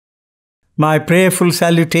My prayerful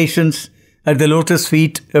salutations at the Lotus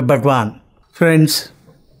Feet of Bhagavan, friends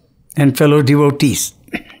and fellow devotees.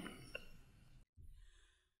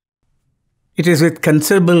 It is with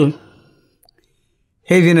considerable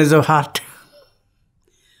heaviness of heart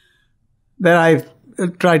that I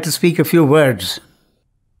try to speak a few words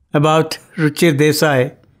about Ruchir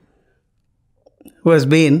Desai, who has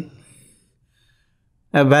been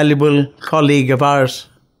a valuable colleague of ours.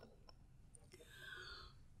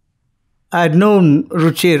 I had known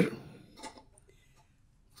Ruchir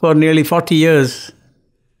for nearly 40 years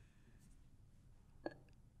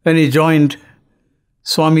when he joined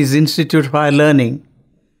Swami's Institute of Higher Learning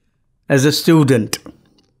as a student.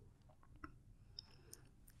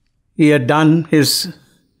 He had done his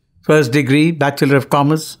first degree, Bachelor of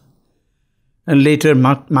Commerce, and later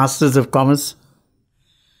Masters of Commerce,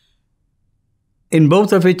 in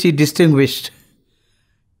both of which he distinguished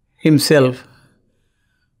himself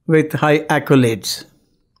with high accolades.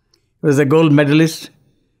 He was a gold medalist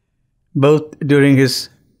both during his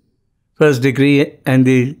first degree and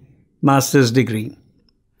the master's degree.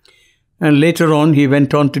 And later on, he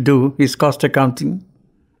went on to do his cost accounting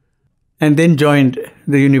and then joined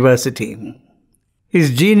the university.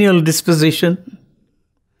 His genial disposition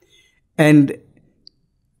and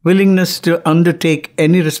willingness to undertake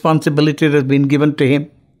any responsibility that has been given to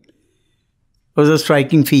him was a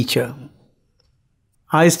striking feature.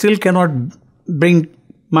 I still cannot bring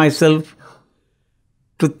myself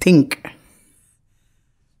to think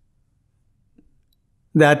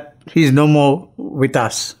that he is no more with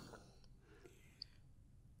us.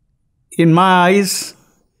 In my eyes,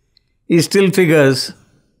 he still figures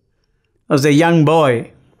as a young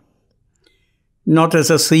boy, not as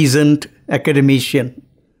a seasoned academician.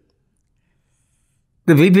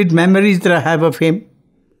 The vivid memories that I have of him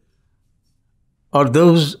are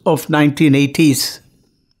those of 1980s.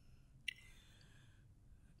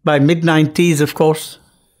 By mid-90s, of course,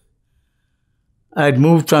 I had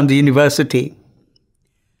moved from the university,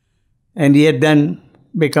 and he had then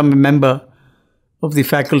become a member of the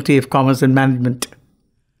Faculty of Commerce and Management,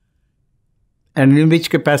 and in which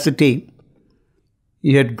capacity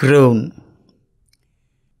he had grown.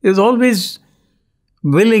 He was always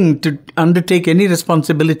willing to undertake any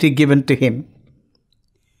responsibility given to him.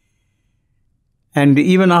 And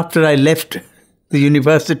even after I left the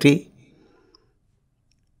university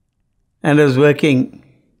and I was working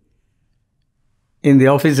in the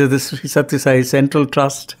office of the Sri Sathya Sai Central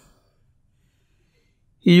Trust,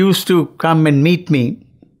 he used to come and meet me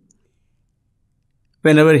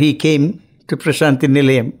whenever he came to Prashanti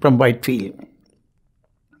Nilayam from Whitefield.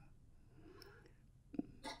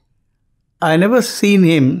 I never seen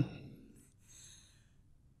him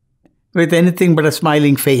with anything but a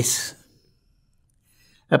smiling face.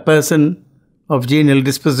 A person of genial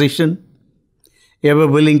disposition, ever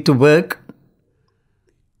willing to work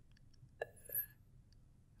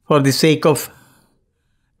for the sake of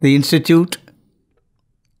the institute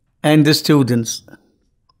and the students.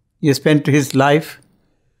 He spent his life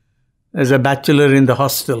as a bachelor in the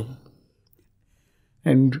hostel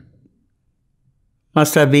and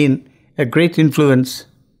must have been a great influence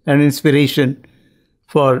and inspiration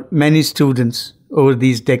for many students over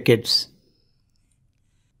these decades.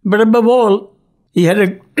 But above all, he had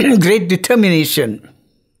a great determination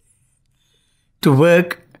to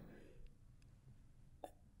work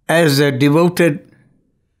as a devoted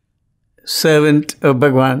servant of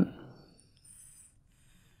Bhagavan.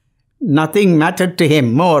 Nothing mattered to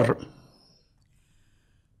him more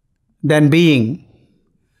than being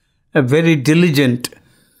a very diligent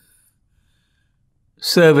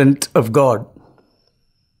servant of God.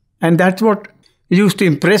 And that's what used to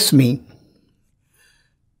impress me.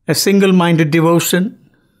 A single-minded devotion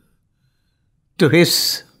to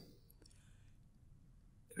his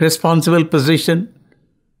responsible position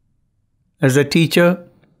as a teacher,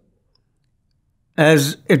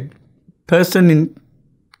 as a person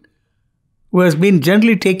who has been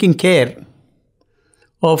generally taking care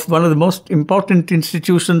of one of the most important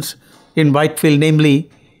institutions in Whitefield, namely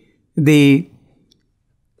the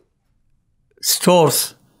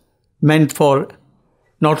stores meant for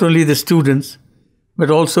not only the students, but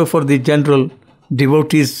also for the general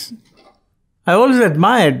devotees. I always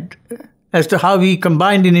admired as to how he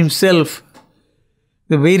combined in himself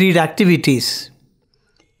the varied activities,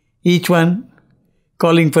 each one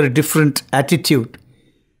calling for a different attitude.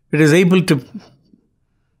 It is able to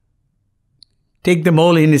take them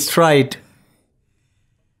all in his stride.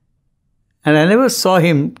 And I never saw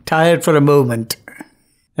him tired for a moment.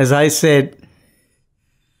 As I said,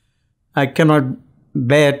 I cannot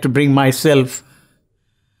bear to bring myself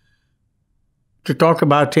to talk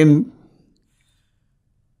about him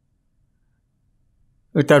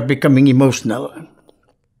without becoming emotional.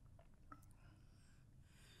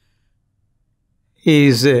 He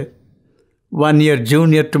is 1 year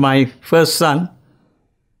junior to my first son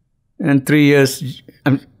and 3 years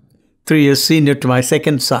senior to my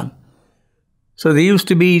second son. So they used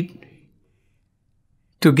to be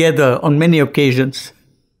together on many occasions,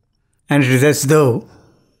 and it is as though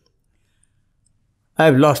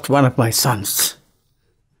I've lost one of my sons.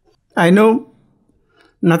 I know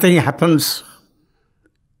nothing happens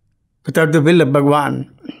without the will of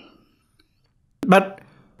Bhagavan. But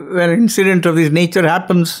when an incident of this nature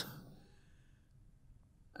happens,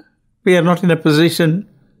 we are not in a position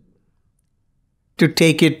to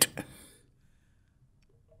take it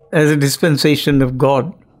as a dispensation of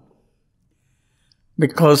God,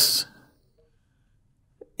 because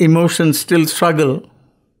emotions still struggle.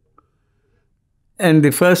 And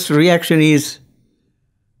the first reaction is,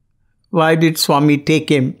 why did Swami take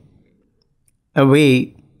him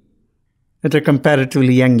away at a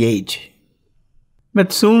comparatively young age?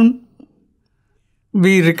 But soon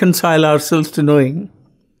we reconcile ourselves to knowing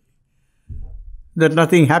that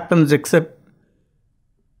nothing happens except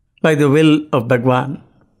by the will of Bhagavan.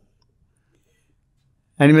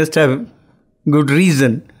 And he must have good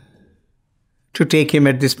reason to take him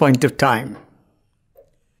at this point of time.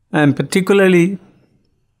 I am particularly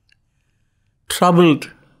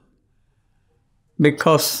troubled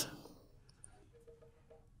because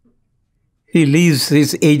he leaves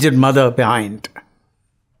his aged mother behind.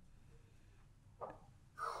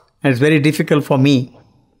 And it's very difficult for me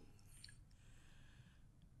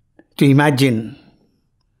to imagine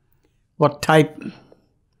what type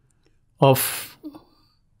of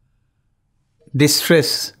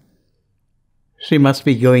distress she must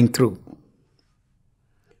be going through.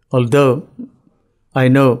 Although I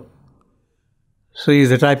know she is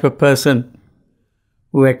the type of person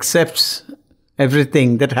who accepts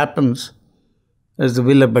everything that happens as the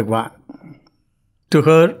will of Bhagavan. To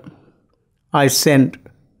her, I send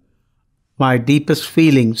my deepest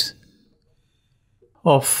feelings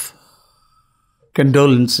of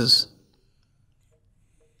condolences.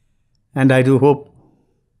 And I do hope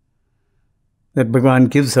that Bhagavan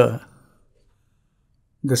gives her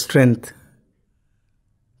the strength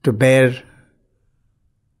to bear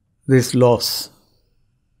this loss.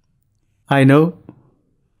 I know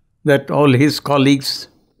that all his colleagues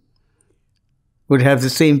would have the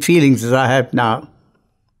same feelings as I have now,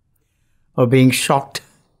 of being shocked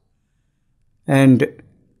and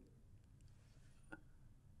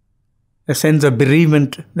a sense of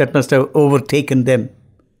bereavement that must have overtaken them.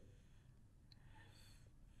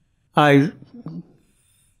 I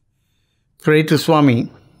pray to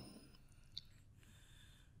Swami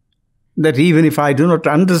that even if I do not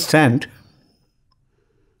understand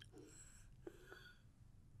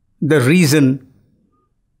the reason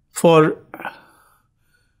for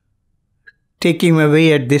taking him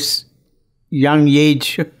away at this young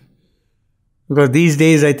age, because these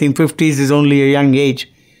days I think 50s is only a young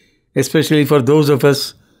age, especially for those of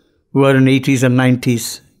us who are in 80s and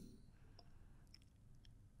 90s.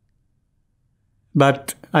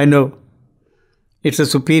 But I know it's a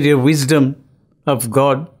superior wisdom of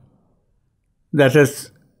God that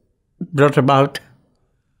has brought about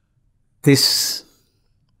this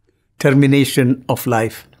termination of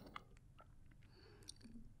life.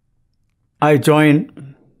 I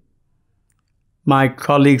join my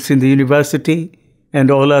colleagues in the university and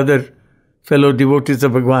all other fellow devotees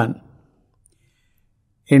of Bhagavan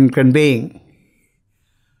in conveying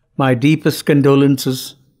my deepest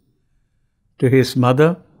condolences to his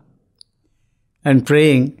mother and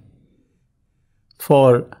praying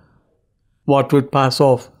for what would pass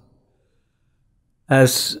off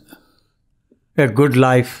as a good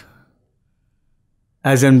life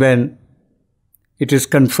as and when it is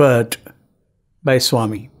conferred by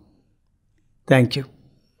Swami. Thank you.